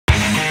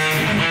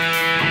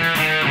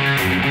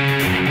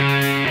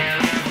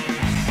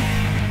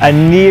a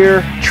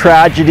near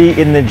tragedy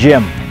in the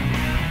gym.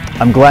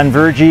 I'm Glenn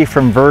Vergy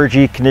from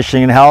Vergy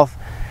Conditioning and Health.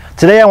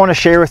 Today I want to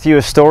share with you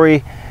a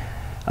story,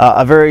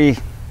 a very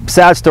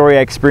sad story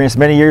I experienced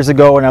many years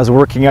ago when I was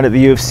working out at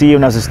the UFC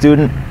when I was a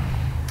student.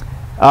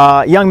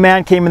 A young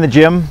man came in the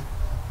gym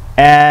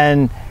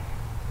and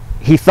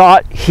he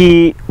thought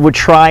he would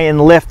try and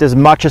lift as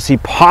much as he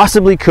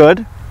possibly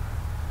could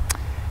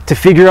to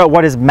figure out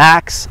what his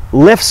max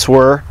lifts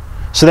were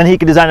so then he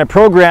could design a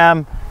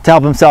program to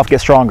help himself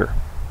get stronger.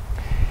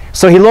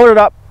 So he loaded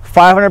up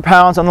 500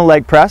 pounds on the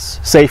leg press,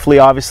 safely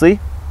obviously,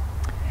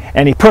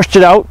 and he pushed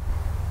it out.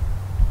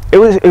 It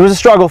was a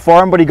struggle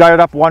for him, but he got it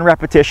up one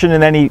repetition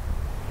and then he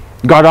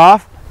got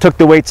off, took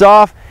the weights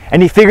off,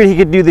 and he figured he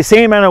could do the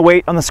same amount of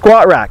weight on the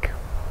squat rack.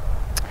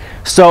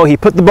 So he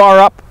put the bar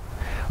up,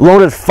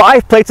 loaded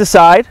 5 plates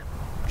aside.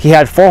 He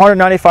had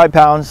 495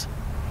 pounds,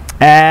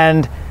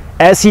 and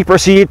as he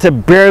proceeded to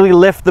barely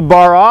lift the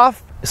bar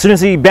off, as soon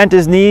as he bent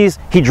his knees,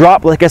 he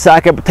dropped like a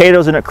sack of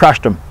potatoes and it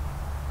crushed him.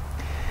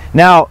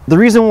 Now, the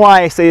reason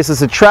why I say this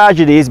is a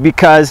tragedy is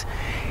because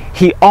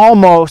he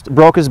almost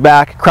broke his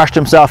back, crushed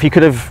himself. It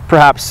could have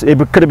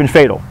been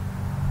fatal.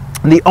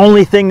 The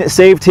only thing that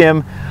saved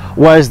him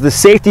was the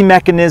safety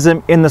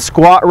mechanism in the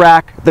squat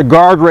rack. The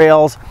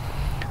guardrails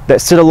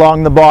that sit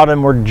along the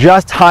bottom were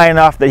just high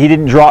enough that he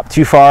didn't drop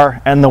too far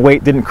and the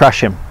weight didn't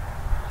crush him.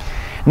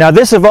 Now,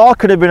 this of all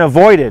could have been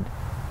avoided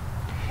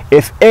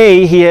if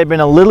A, he had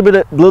been a little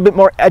bit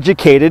more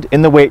educated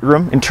in the weight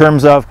room in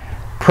terms of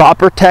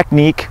proper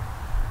technique,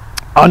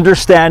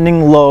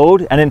 understanding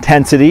load and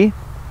intensity,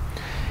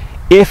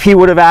 if he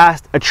would have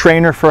asked a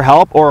trainer for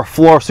help or a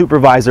floor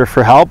supervisor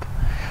for help,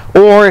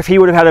 or if he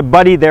would have had a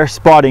buddy there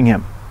spotting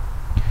him.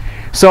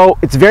 So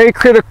it's very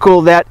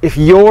critical that if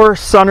your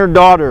son or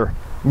daughter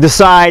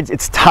decides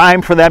it's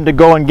time for them to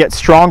go and get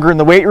stronger in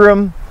the weight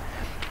room,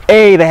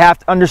 A, they have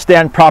to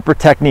understand proper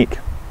technique.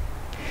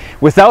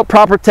 Without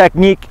proper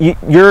technique,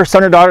 your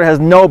son or daughter has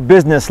no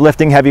business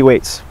lifting heavy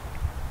weights.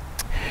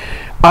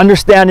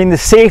 Understanding the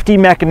safety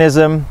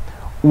mechanism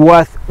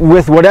with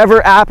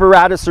whatever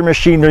apparatus or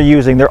machine they're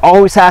using, there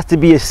always has to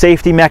be a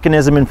safety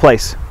mechanism in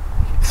place.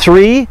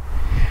 3,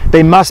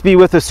 they must be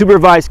with a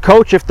supervised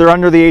coach if they're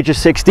under the age of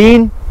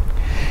 16.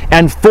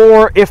 And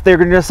 4, if they're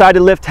going to decide to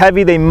lift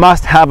heavy, they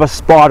must have a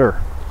spotter.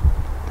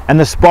 And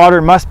the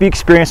spotter must be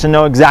experienced and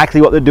know exactly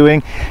what they're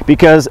doing,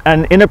 because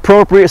an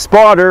inappropriate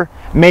spotter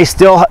there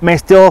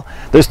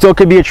still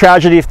could be a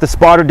tragedy if the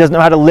spotter doesn't know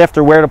how to lift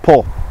or where to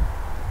pull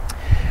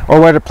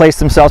or where to place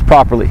themselves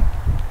properly.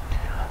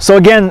 So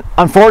again,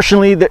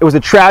 unfortunately, it was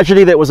a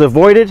tragedy that was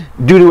avoided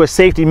due to a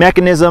safety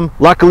mechanism.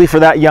 Luckily for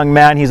that young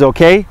man, he's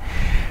okay.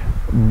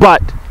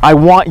 But I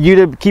want you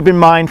to keep in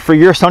mind, for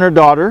your son or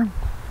daughter,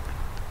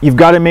 you've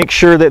got to make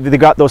sure that they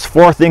got those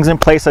 4 things in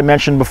place I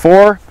mentioned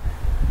before.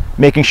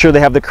 Making sure they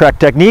have the correct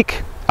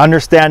technique,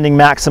 understanding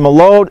maximal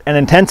load and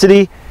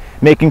intensity,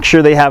 making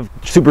sure they have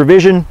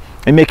supervision,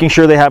 and making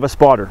sure they have a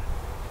spotter.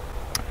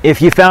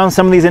 If you found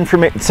some of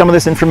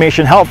this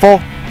information helpful,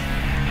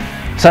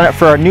 sign up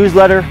for our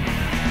newsletter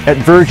at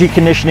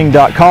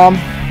vergyconditioning.com.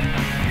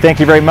 Thank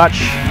you very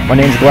much. My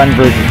name is Glenn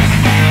Vergy.